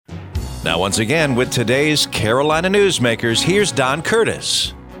Now, once again, with today's Carolina Newsmakers, here's Don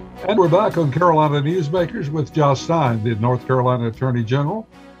Curtis. And we're back on Carolina Newsmakers with Josh Stein, the North Carolina Attorney General,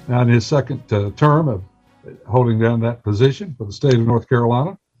 now in his second term of holding down that position for the state of North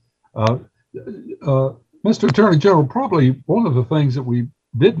Carolina. Mr. Attorney General, probably one of the things that we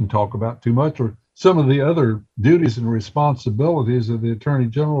didn't talk about too much are some of the other duties and responsibilities of the Attorney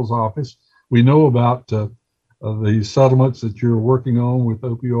General's office. We know about the settlements that you're working on with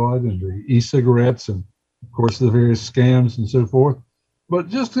opioid and the e-cigarettes and, of course, the various scams and so forth. But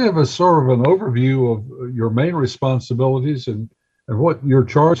just to have a sort of an overview of your main responsibilities and what you're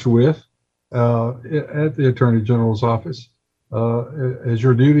charged with at the Attorney General's office as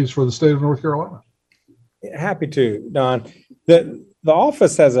your duties for the state of North Carolina. Happy to, Don. The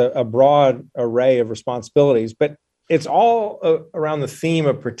office has a broad array of responsibilities, but it's all around the theme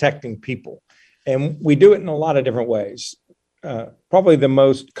of protecting people. And we do it in a lot of different ways. Probably the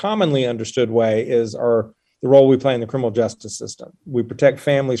most commonly understood way is the role we play in the criminal justice system. We protect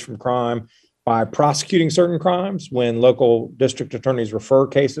families from crime by prosecuting certain crimes when local district attorneys refer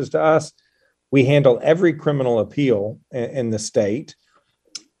cases to us. We handle every criminal appeal in the state.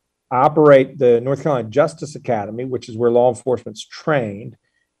 I operate the North Carolina Justice Academy, which is where law enforcement's trained.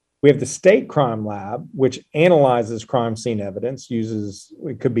 We have the State Crime Lab, which analyzes crime scene evidence,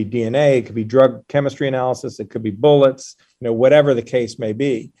 it could be DNA, it could be drug chemistry analysis, it could be bullets, whatever the case may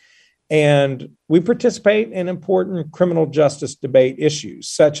be. And we participate in important criminal justice debate issues,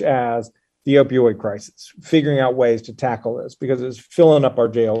 such as the opioid crisis, figuring out ways to tackle this because it's filling up our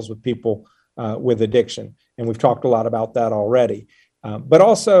jails with people with addiction. And we've talked a lot about that already. But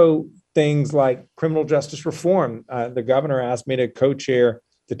also things like criminal justice reform. The governor asked me to co-chair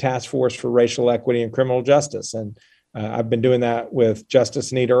the Task Force for Racial Equity and Criminal Justice. And I've been doing that with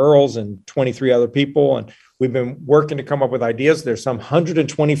Justice Anita Earls and 23 other people. And we've been working to come up with ideas. There's some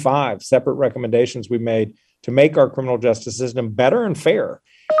 125 separate recommendations we made to make our criminal justice system better and fair.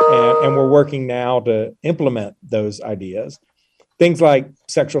 And we're working now to implement those ideas. Things like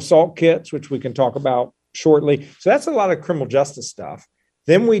sexual assault kits, which we can talk about shortly. So that's a lot of criminal justice stuff.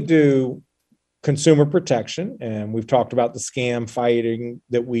 Then we do consumer protection, and we've talked about the scam fighting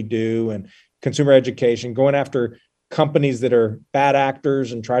that we do and consumer education, going after companies that are bad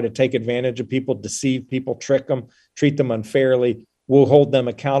actors and try to take advantage of people, deceive people, trick them, treat them unfairly. We'll hold them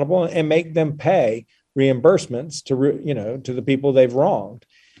accountable and make them pay reimbursements to the people they've wronged.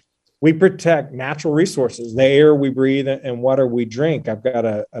 We protect natural resources, the air we breathe and water we drink. I've got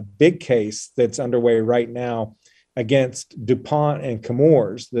a big case that's underway right now against DuPont and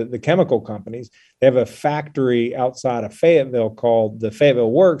Chemours, the chemical companies. They have a factory outside of Fayetteville called the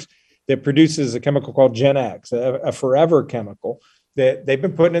Fayetteville Works that produces a chemical called Gen X, a forever chemical that they've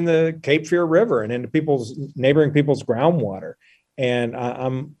been putting in the Cape Fear River and into neighboring people's groundwater. And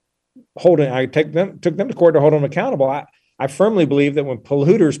I took them to court to hold them accountable. I firmly believe that when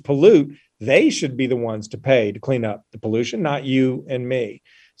polluters pollute, they should be the ones to pay to clean up the pollution, not you and me.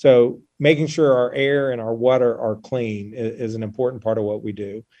 So making sure our air and our water are clean is an important part of what we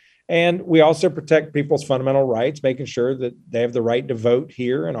do. And we also protect people's fundamental rights, making sure that they have the right to vote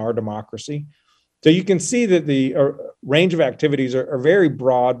here in our democracy. So you can see that the range of activities are very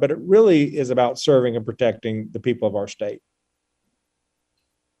broad, but it really is about serving and protecting the people of our state.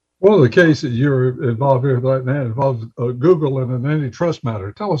 One of the cases you're involved in right now involves Google in an antitrust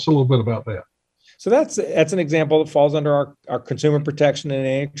matter. Tell us a little bit about that. So that's an example that falls under our consumer protection and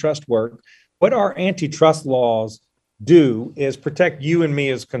antitrust work. What our antitrust laws do is protect you and me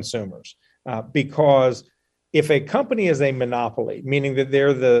as consumers, because if a company is a monopoly, meaning that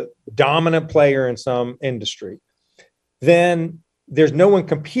they're the dominant player in some industry, then there's no one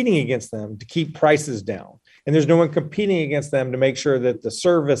competing against them to keep prices down. And there's no one competing against them to make sure that the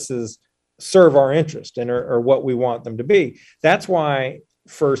services serve our interest and are what we want them to be. That's why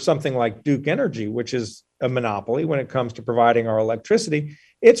for something like Duke Energy, which is a monopoly when it comes to providing our electricity,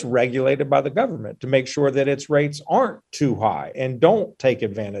 it's regulated by the government to make sure that its rates aren't too high and don't take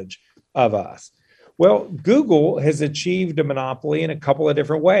advantage of us. Well, Google has achieved a monopoly in a couple of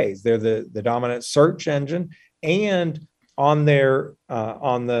different ways. They're the dominant search engine, and on the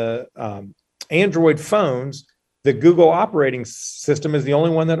Android phones, the Google operating system is the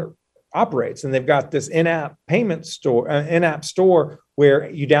only one that operates. And they've got this in-app payment store, in-app store where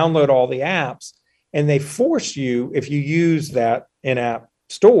you download all the apps, and they force you, if you use that in-app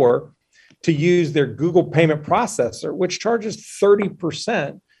store, to use their Google payment processor, which charges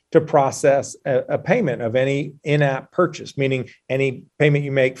 30% to process a payment of any in-app purchase, meaning any payment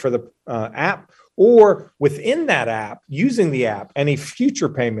you make for the app, or within that app, using the app, any future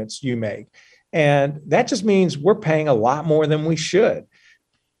payments you make. And that just means we're paying a lot more than we should.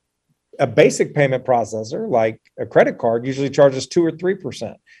 a basic payment processor like a credit card usually charges 2 or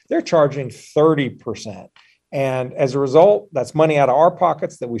 3%. They're charging 30%. And as a result, that's money out of our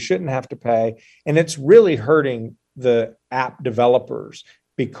pockets that we shouldn't have to pay. And it's really hurting the app developers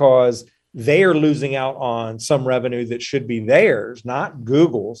because they are losing out on some revenue that should be theirs, not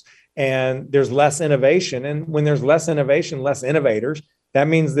Google's. And there's less innovation. And when there's less innovation, less innovators, that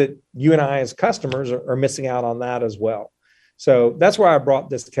means that you and I as customers are missing out on that as well. So that's why I brought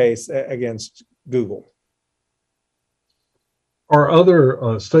this case against Google. Are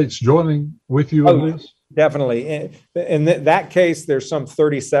other states joining with you in this? Definitely. In that case, there's some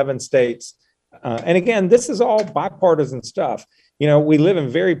 37 states. And again, this is all bipartisan stuff. You know, we live in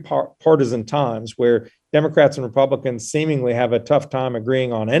very partisan times where Democrats and Republicans seemingly have a tough time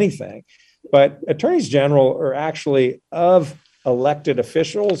agreeing on anything. But attorneys general are actually, of elected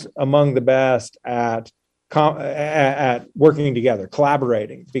officials, among the best at working together,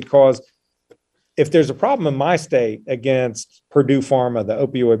 collaborating, because if there's a problem in my state against Purdue Pharma, the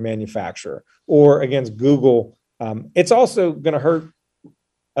opioid manufacturer, or against Google, it's also going to hurt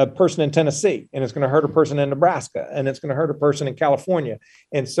a person in Tennessee, and it's going to hurt a person in Nebraska, and it's going to hurt a person in California.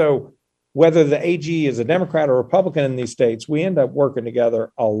 And so whether the AG is a Democrat or Republican in these states, we end up working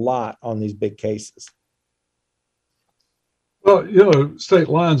together a lot on these big cases. Well, you know, state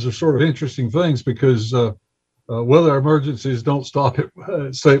lines are sort of interesting things because weather emergencies don't stop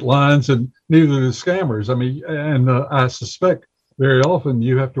at state lines, and neither do scammers. I mean, and I suspect very often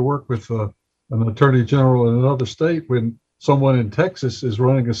you have to work with an attorney general in another state when someone in Texas is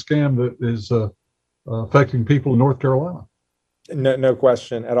running a scam that is affecting people in North Carolina. No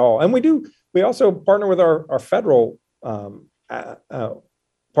question at all. And we also partner with our federal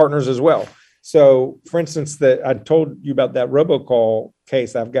partners as well. So, for instance, that I told you about that robocall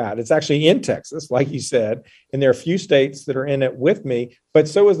case I've got. It's actually in Texas, like you said, and there are a few states that are in it with me, but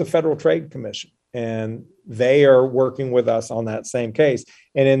so is the Federal Trade Commission, and they are working with us on that same case.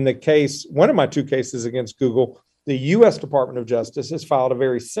 And in the case, one of my two cases against Google, the U.S. Department of Justice has filed a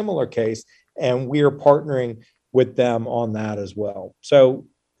very similar case, and we are partnering with them on that as well. So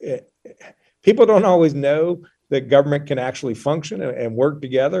people don't always know that government can actually function and work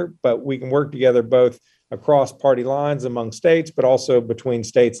together, but we can work together both across party lines among states, but also between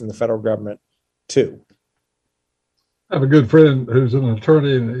states and the federal government too. I have a good friend who's an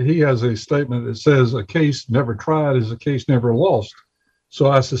attorney, and he has a statement that says a case never tried is a case never lost.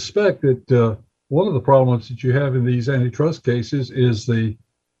 So I suspect that one of the problems that you have in these antitrust cases is the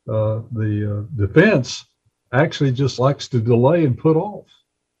defense actually just likes to delay and put off,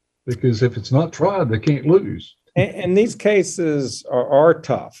 because if it's not tried, they can't lose. And these cases are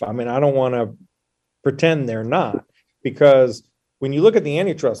tough. I mean, I don't want to pretend they're not, because when you look at the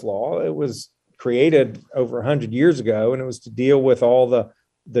antitrust law, it was created over 100 years ago, and it was to deal with all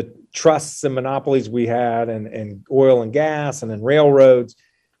the trusts and monopolies we had in oil and gas and in railroads.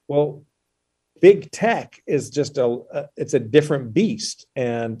 Well, big tech is just it's a different beast,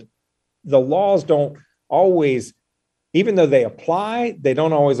 and the laws don't always, even though they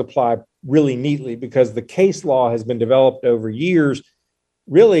don't always apply really neatly, because the case law has been developed over years,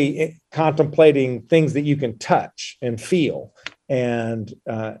 really contemplating things that you can touch and feel. And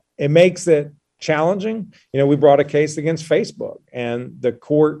it makes it challenging. You know, we brought a case against Facebook, and the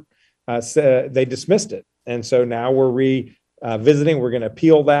court said they dismissed it. And so now we're revisiting. We're going to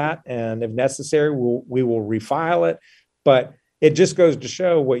appeal that, and if necessary, we will refile it. But it just goes to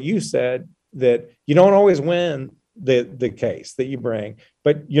show what you said, that you don't always win the case that you bring,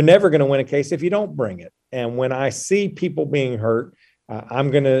 but you're never going to win a case if you don't bring it. And when I see people being hurt, I'm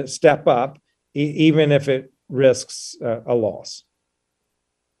going to step up, even if it risks a loss.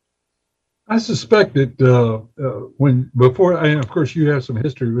 I suspect that and of course you have some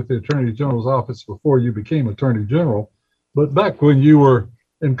history with the Attorney General's office before you became Attorney General, but back when you were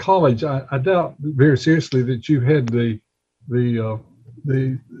in college, I doubt very seriously that you had the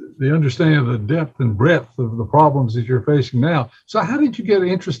understanding of the depth and breadth of the problems that you're facing now. So how did you get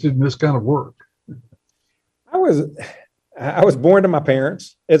interested in this kind of work? I was born to my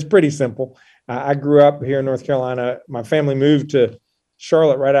parents. It's pretty simple. I grew up here in North Carolina. My family moved to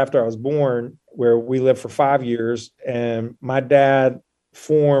Charlotte right after I was born, where we lived for 5 years. And my dad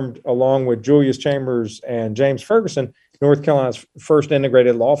formed, along with Julius Chambers and James Ferguson, North Carolina's first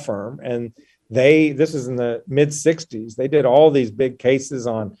integrated law firm. And this is in the mid 60s. They did all these big cases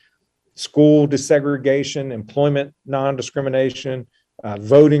on school desegregation, employment non-discrimination,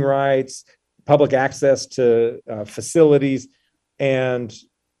 voting rights, public access to facilities. And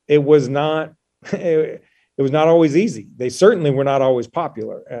it was not always easy. They certainly were not always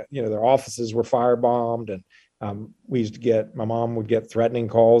popular. Their offices were firebombed, and My mom would get threatening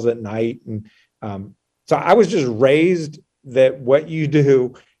calls at night. And so I was just raised that what you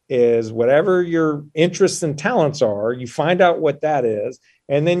do is whatever your interests and talents are, you find out what that is,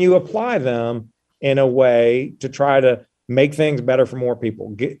 and then you apply them in a way to try to make things better for more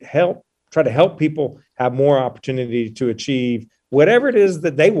people, try to help people have more opportunity to achieve whatever it is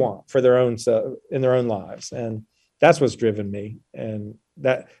that they want for their own in their own lives. And that's what's driven me. And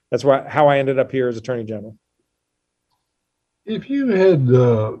that's how I ended up here as Attorney General. If you had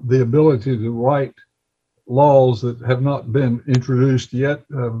the ability to write laws that have not been introduced yet,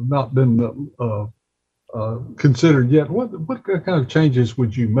 have not been considered yet, what kind of changes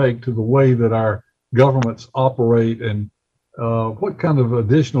would you make to the way that our governments operate, and what kind of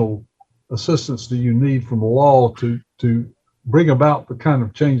additional assistance do you need from the law to bring about the kind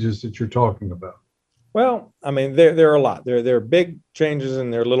of changes that you're talking about? Well, I mean, there are a lot. There are big changes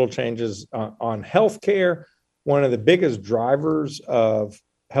and there are little changes on healthcare. One of the biggest drivers of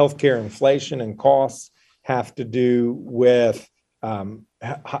healthcare inflation and costs have to do with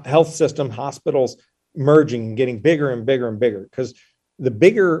health system hospitals merging and getting bigger and bigger and bigger. Because the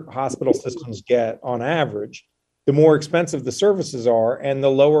bigger hospital systems get on average, the more expensive the services are and the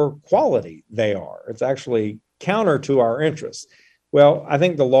lower quality they are. It's actually counter to our interests. Well, I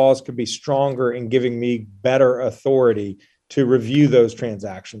think the laws could be stronger in giving me better authority to review those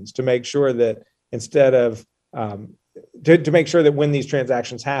transactions, to make sure that instead of to make sure that when these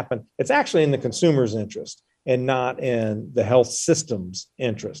transactions happen, it's actually in the consumer's interest and not in the health system's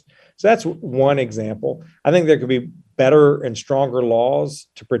interest. So that's one example. I think there could be better and stronger laws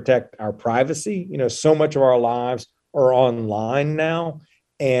to protect our privacy. So much of our lives are online now.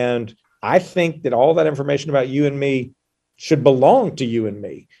 And I think that all that information about you and me should belong to you and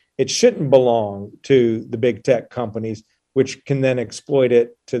me. It shouldn't belong to the big tech companies, which can then exploit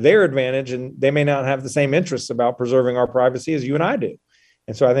it to their advantage. And they may not have the same interests about preserving our privacy as you and I do.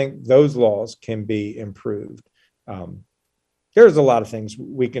 And so I think those laws can be improved. There's a lot of things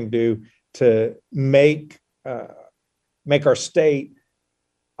we can do to make our state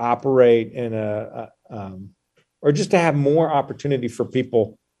operate in or just to have more opportunity for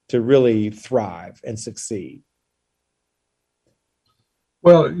people to really thrive and succeed.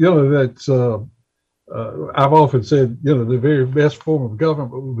 Well, that's I've often said, the very best form of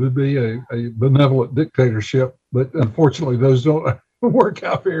government would be a benevolent dictatorship, but unfortunately, those don't work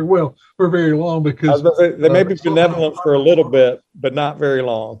out very well for very long because they may be benevolent for a little bit, but not very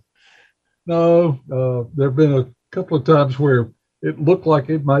long. No, there have been a couple of times where it looked like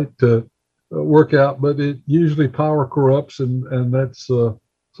it might work out, but it usually power corrupts, and that's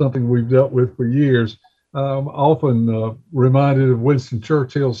something we've dealt with for years. I'm often reminded of Winston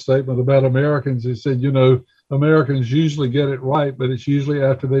Churchill's statement about Americans. He said, Americans usually get it right, but it's usually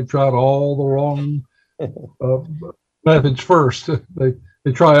after they've tried all the wrong methods first.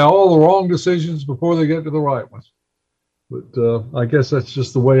 They try all the wrong decisions before they get to the right ones. But I guess that's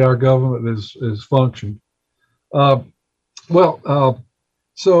just the way our government is functioned.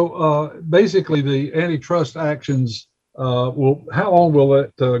 So basically the antitrust actions, how long will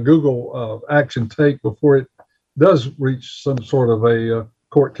that Google action take before it does reach some sort of a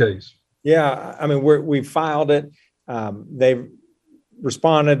court case? Yeah, I mean, we filed it. They've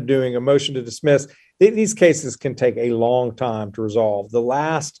responded, doing a motion to dismiss. These cases can take a long time to resolve. The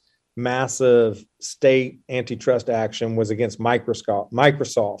last massive state antitrust action was against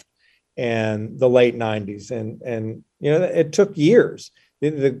Microsoft in the late 90s. And it took years.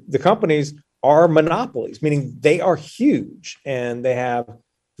 The companies are monopolies, meaning they are huge and they have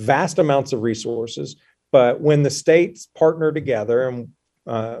vast amounts of resources. But when the states partner together and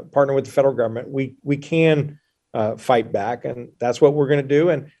partner with the federal government, we can fight back, and that's what we're going to do.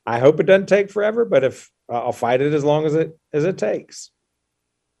 And I hope it doesn't take forever, but if I'll fight it as long as it takes.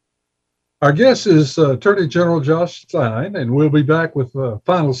 Our guest is Attorney General Josh Stein, and we'll be back with the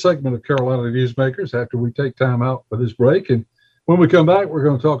final segment of Carolina Newsmakers after we take time out for this break. And when we come back, we're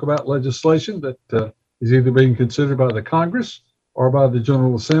going to talk about legislation that is either being considered by the Congress or by the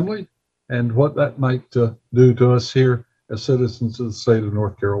General Assembly, and what that might do to us here as citizens of the state of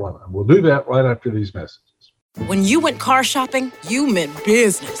North Carolina. And we'll do that right after these messages. When you went car shopping, you meant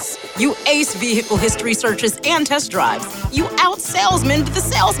business. You aced vehicle history searches and test drives. You out-salesmaned the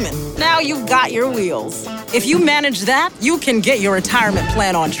salesman. Now you've got your wheels. If you manage that, you can get your retirement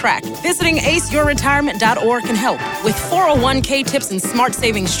plan on track. Visiting aceyourretirement.org can help. With 401k tips and smart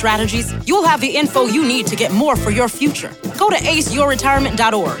saving strategies, you'll have the info you need to get more for your future. Go to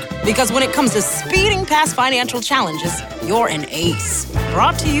aceyourretirement.org, because when it comes to speeding past financial challenges, you're an ace.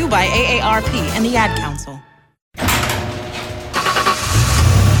 Brought to you by AARP and the Ad Council.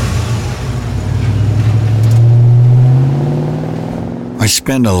 I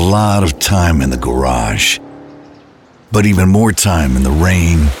spend a lot of time in the garage, but even more time in the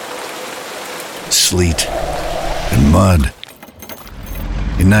rain, sleet, and mud.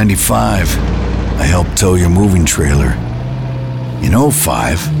 In '95, I helped tow your moving trailer. In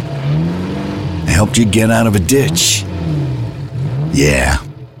 '05, I helped you get out of a ditch. Yeah,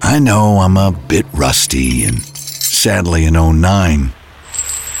 I know I'm a bit rusty, and sadly in '09,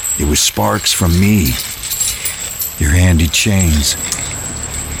 it was sparks from me, your handy chains,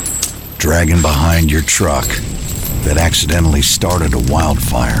 dragging behind your truck that accidentally started a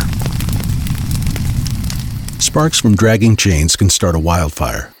wildfire. Sparks from dragging chains can start a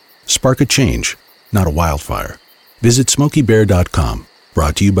wildfire. Spark a change, not a wildfire. Visit SmokeyBear.com.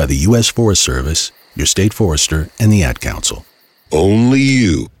 Brought to you by the U.S. Forest Service, your state forester, and the Ad Council. Only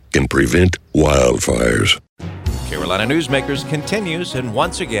you can prevent wildfires. Carolina Newsmakers continues, and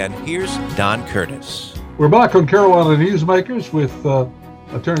once again, here's Don Curtis. We're back on Carolina Newsmakers with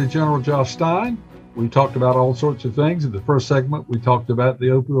Attorney General Josh Stein. We talked about all sorts of things. In the first segment, we talked about the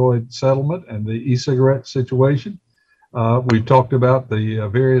opioid settlement and the e-cigarette situation. We talked about the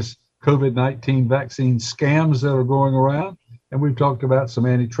various COVID-19 vaccine scams that are going around. And we've talked about some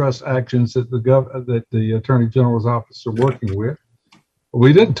antitrust actions that the Attorney General's office are working with.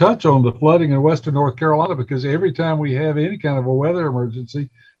 We didn't touch on the flooding in Western North Carolina because every time we have any kind of a weather emergency,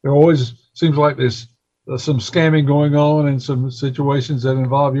 there always seems like there's some scamming going on and some situations that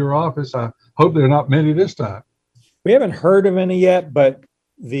involve your office. I hope there are not many this time. We haven't heard of any yet, but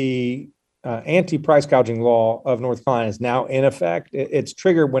the anti-price gouging law of North Carolina is now in effect. It's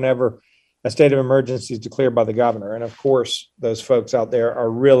triggered whenever a state of emergency is declared by the governor. And of course, those folks out there are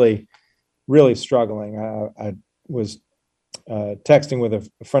really, really struggling. I was texting with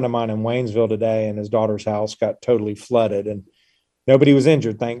a friend of mine in Waynesville today, and his daughter's house got totally flooded, and nobody was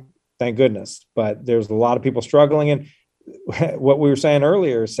injured, thank goodness. But there's a lot of people struggling. And what we were saying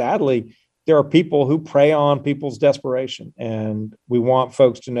earlier, sadly, there are people who prey on people's desperation. And we want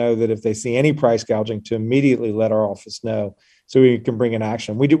folks to know that if they see any price gouging, to immediately let our office know so we can bring an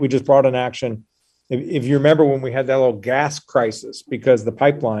action. We just brought an action. If you remember when we had that little gas crisis because the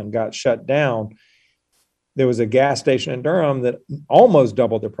pipeline got shut down, there was a gas station in Durham that almost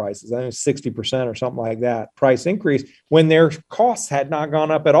doubled their prices. I think it was 60% or something like that price increase when their costs had not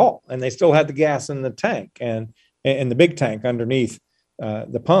gone up at all. And they still had the gas in the tank and in the big tank underneath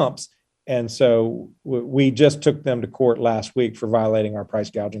the pumps. And so we just took them to court last week for violating our price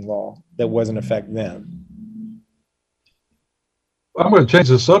gouging law that was in effect then. I'm going to change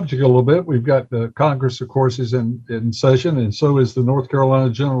the subject a little bit. We've got the Congress, of course, is in session, and so is the North Carolina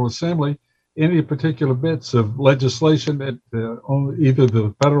General Assembly. Any particular bits of legislation at on either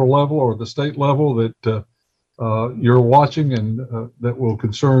the federal level or the state level that you're watching and that will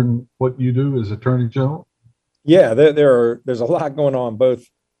concern what you do as Attorney General? Yeah, there's a lot going on both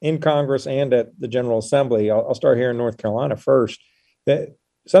in Congress and at the General Assembly. I'll start here in North Carolina first.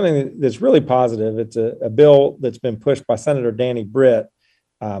 Something that's really positive. It's a bill that's been pushed by Senator Danny Britt,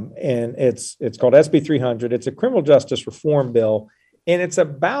 and it's called SB 300. It's a criminal justice reform bill, and it's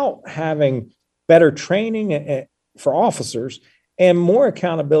about having better training for officers and more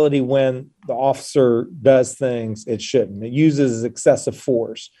accountability when the officer does things it shouldn't. It uses excessive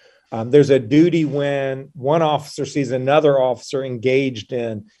force. There's a duty when one officer sees another officer engaged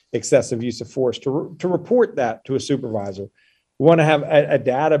in excessive use of force to report that to a supervisor. We want to have a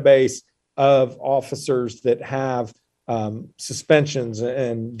database of officers that have suspensions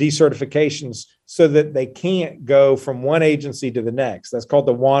and decertifications so that they can't go from one agency to the next. That's called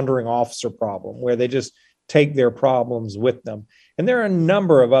the wandering officer problem, where they just take their problems with them. And there are a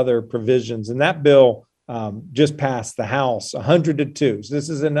number of other provisions, and that bill just passed the House 100-2. So this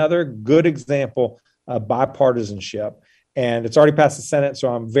is another good example of bipartisanship, and it's already passed the Senate.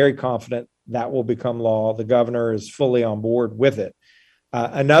 So I'm very confident that will become law. The governor is fully on board with it.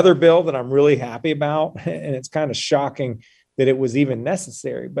 Another bill that I'm really happy about, and it's kind of shocking that it was even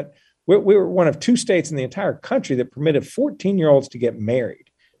necessary, but we were one of two states in the entire country that permitted 14-year-olds to get married,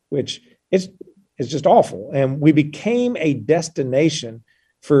 which is just awful. And we became a destination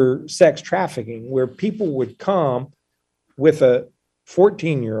for sex trafficking, where people would come with a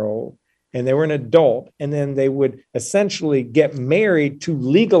 14-year-old and they were an adult, and then they would essentially get married to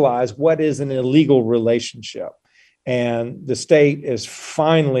legalize what is an illegal relationship. And the state is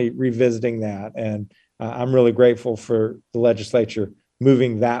finally revisiting that. And I'm really grateful for the legislature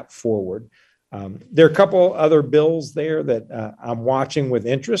moving that forward. There are a couple other bills there that I'm watching with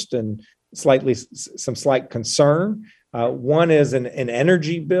interest and some slight concern. One is an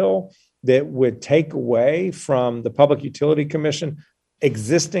energy bill that would take away from the Public Utility Commission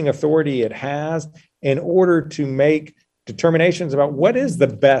existing authority it has in order to make determinations about what is the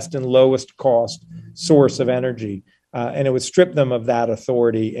best and lowest cost source of energy. And it would strip them of that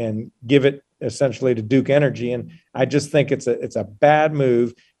authority and give it essentially to Duke Energy. And I just think it's a bad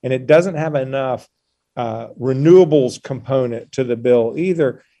move, and it doesn't have enough renewables component to the bill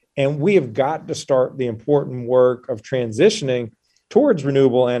either. And we have got to start the important work of transitioning towards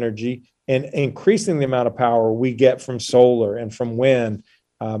renewable energy and increasing the amount of power we get from solar and from wind,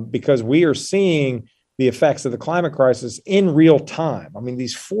 because we are seeing the effects of the climate crisis in real time. I mean,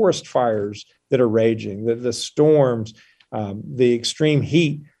 these forest fires that are raging, the storms, the extreme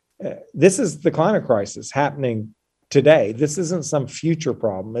heat. This is the climate crisis happening today. This isn't some future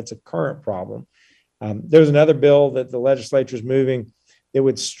problem. It's a current problem. There's another bill that the legislature is moving that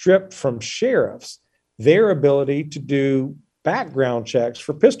would strip from sheriffs their ability to do background checks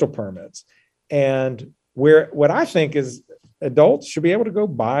for pistol permits. And what I think is adults should be able to go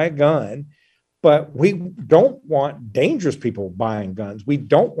buy a gun, but we don't want dangerous people buying guns. We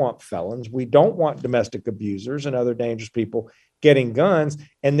don't want felons. We don't want domestic abusers and other dangerous people getting guns.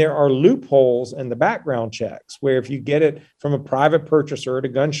 And there are loopholes in the background checks where if you get it from a private purchaser at a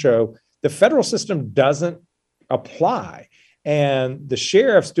gun show, the federal system doesn't apply. And the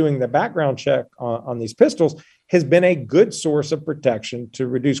sheriffs doing the background check on these pistols has been a good source of protection to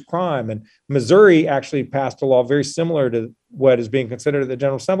reduce crime. And Missouri actually passed a law very similar to what is being considered at the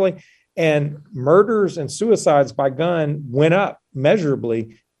General Assembly. And murders and suicides by gun went up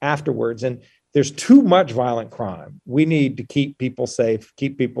measurably afterwards. And there's too much violent crime. We need to keep people safe,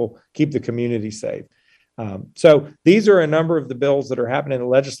 keep the community safe. So these are a number of the bills that are happening in the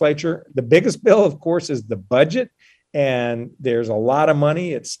legislature. The biggest bill, of course, is the budget. And there's a lot of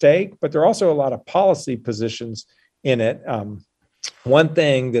money at stake, but there are also a lot of policy positions in it. One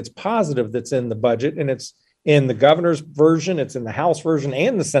thing that's positive that's in the budget, and it's in the governor's version, it's in the House version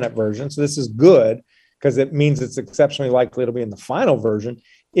and the Senate version. So this is good because it means it's exceptionally likely to be in the final version,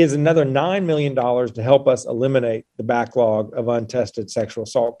 is another $9 million to help us eliminate the backlog of untested sexual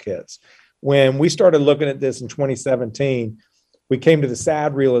assault kits. When we started looking at this in 2017, we came to the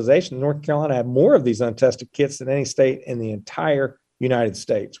sad realization North Carolina had more of these untested kits than any state in the entire United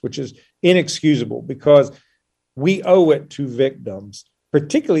States, which is inexcusable because we owe it to victims.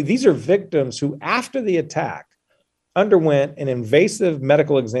 Particularly, these are victims who, after the attack, underwent an invasive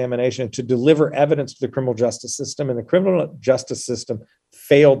medical examination to deliver evidence to the criminal justice system, and the criminal justice system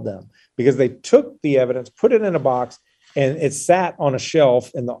failed them because they took the evidence, put it in a box, and it sat on a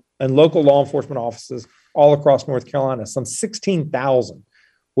shelf in local law enforcement offices all across North Carolina, some 16,000.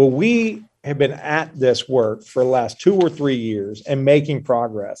 Well, we have been at this work for the last 2 or 3 years and making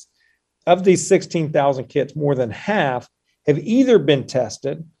progress. Of these 16,000 kits, more than half have either been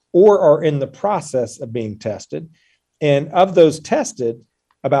tested or are in the process of being tested. And of those tested,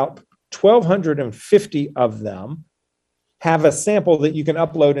 about 1,250 of them have a sample that you can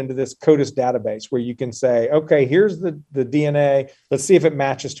upload into this CODIS database where you can say, okay, here's the DNA. Let's see if it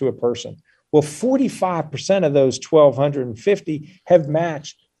matches to a person. Well, 45% of those 1,250 have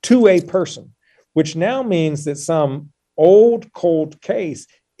matched to a person, which now means that some old cold case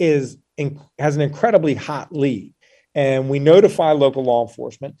has an incredibly hot lead. And we notify local law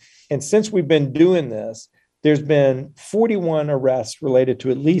enforcement. And since we've been doing this, there's been 41 arrests related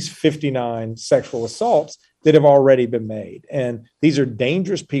to at least 59 sexual assaults that have already been made. And these are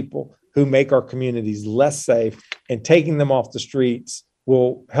dangerous people who make our communities less safe, and taking them off the streets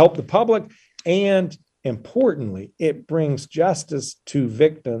will help the public. And importantly, it brings justice to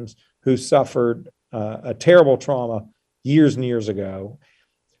victims who suffered a terrible trauma years and years ago.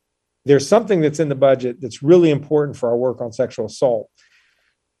 There's something that's in the budget that's really important for our work on sexual assault.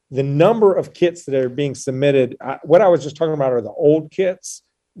 The number of kits that are being submitted, what I was just talking about are the old kits,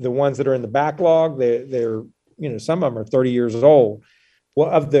 the ones that are in the backlog. They're some of them are 30 years old. Well,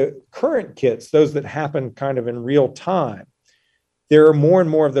 of the current kits, those that happen kind of in real time, there are more and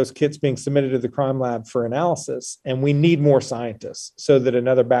more of those kits being submitted to the crime lab for analysis, and we need more scientists so that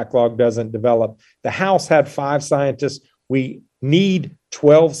another backlog doesn't develop. The House had 5 scientists. We need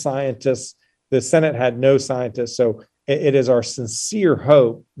 12 scientists. The Senate had no scientists. So it is our sincere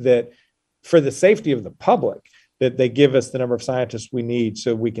hope that for the safety of the public, that they give us the number of scientists we need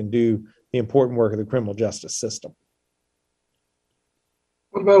so we can do the important work of the criminal justice system.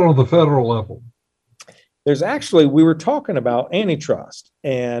 What about on the federal level? We were talking about antitrust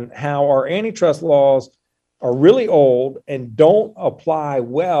and how our antitrust laws are really old and don't apply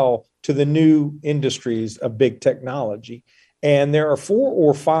well to the new industries of big technology. And there are 4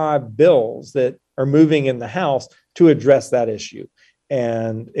 or 5 bills that are moving in the House to address that issue.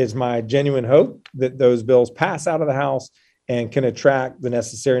 And it's my genuine hope that those bills pass out of the House and can attract the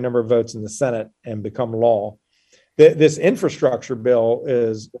necessary number of votes in the Senate and become law. this infrastructure bill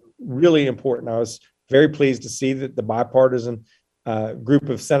is really important. I was very pleased to see that the bipartisan group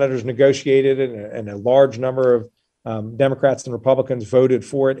of senators negotiated it, and a large number of Democrats and Republicans voted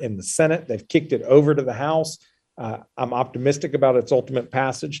for it in the Senate. They've kicked it over to the House. I'm optimistic about its ultimate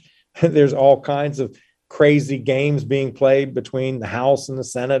passage. There's all kinds of crazy games being played between the House and the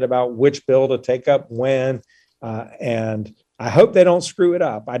Senate about which bill to take up when. And I hope they don't screw it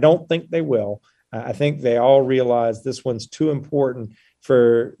up. I don't think they will. I think they all realize this one's too important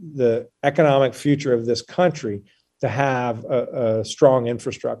for the economic future of this country to have a strong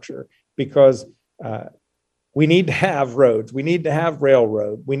infrastructure, because we need to have roads. We need to have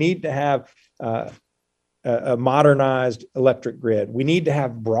railroad. We need to have a modernized electric grid. We need to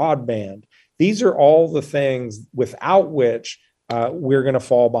have broadband. These are all the things without which we're going to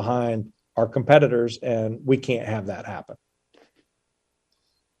fall behind our competitors, and we can't have that happen.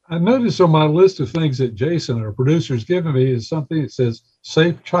 I noticed on my list of things that Jason, our producer, has given me is something that says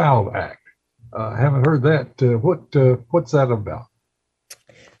Safe Child Act. I haven't heard that. What's that about?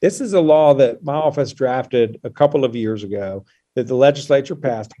 This is a law that my office drafted a couple of years ago that the legislature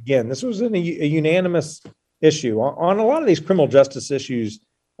passed. Again, this was a unanimous issue. On a lot of these criminal justice issues,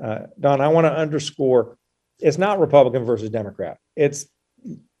 Don, I want to underscore, it's not Republican versus Democrat. It's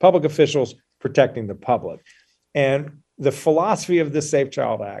public officials protecting the public. And the philosophy of the Safe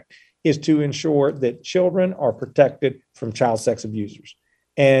Child Act is to ensure that children are protected from child sex abusers.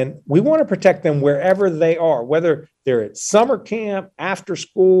 And we want to protect them wherever they are, whether they're at summer camp, after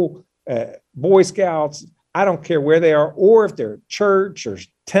school, Boy Scouts, I don't care where they are, or if they're at church or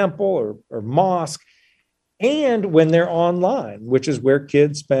temple or mosque, and when they're online, which is where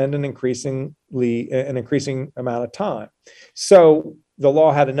kids spend an increasing amount of time. So the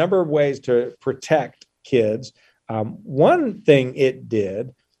law had a number of ways to protect kids. One thing it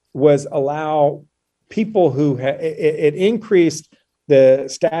did was allow people who it increased the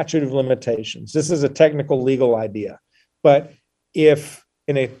statute of limitations. This is a technical legal idea, but if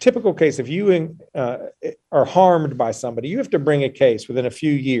in a typical case, if you are harmed by somebody, you have to bring a case within a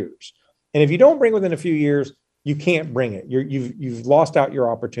few years. And if you don't bring within a few years, you can't bring it. You've lost out your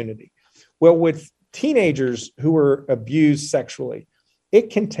opportunity. Well, with teenagers who are abused sexually, it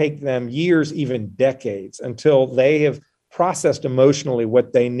can take them years, even decades, until they have processed emotionally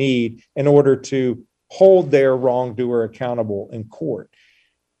what they need in order to hold their wrongdoer accountable in court.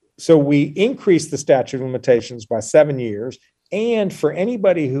 So we increased the statute of limitations by 7 years. And for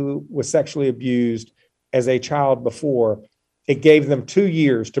anybody who was sexually abused as a child before, it gave them 2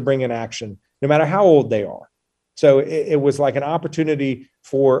 years to bring an action, no matter how old they are. So it was like an opportunity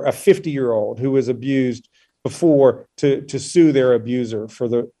for a 50-year-old who was abused before to sue their abuser for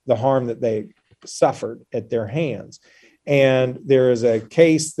the harm that they suffered at their hands. And there is a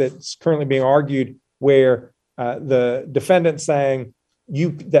case that's currently being argued where the defendant's saying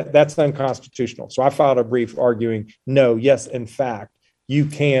that's unconstitutional. So I filed a brief arguing, no, yes, in fact, you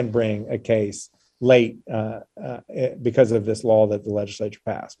can bring a case late because of this law that the legislature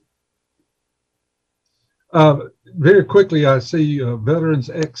passed. Very quickly, I see veterans'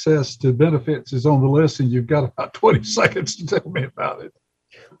 access to benefits is on the list, and you've got about 20 seconds to tell me about it.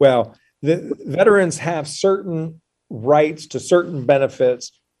 Well, the veterans have certain rights to certain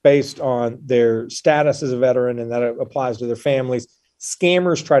benefits based on their status as a veteran, and that applies to their families.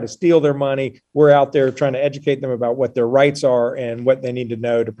 Scammers try to steal their money. We're out there trying to educate them about what their rights are and what they need to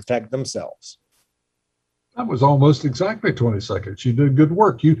know to protect themselves. That was almost exactly 20 seconds. You did good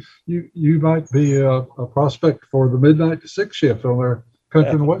work. You might be a prospect for the midnight to 6 shift on our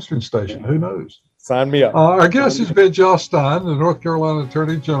country and western station. Who knows? Sign me up. Our guest has been Josh Stein, the North Carolina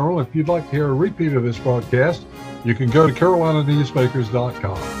Attorney General. If you'd like to hear a repeat of this broadcast, you can go to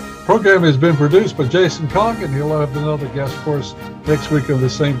carolinanewsmakers.com. The program has been produced by Jason Kong, and he'll have another guest for us next week on the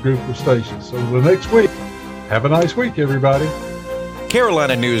same group of stations. So the next week, have a nice week, everybody.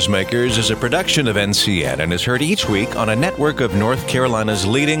 Carolina Newsmakers is a production of NCN and is heard each week on a network of North Carolina's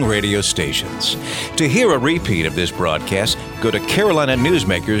leading radio stations. To hear a repeat of this broadcast, go to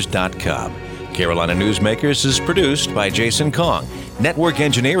carolinanewsmakers.com. Carolina Newsmakers is produced by Jason Kong. Network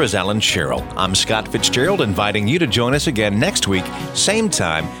engineer is Alan Sherrill. I'm Scott Fitzgerald, inviting you to join us again next week, same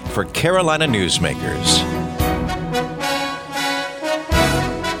time, for Carolina Newsmakers.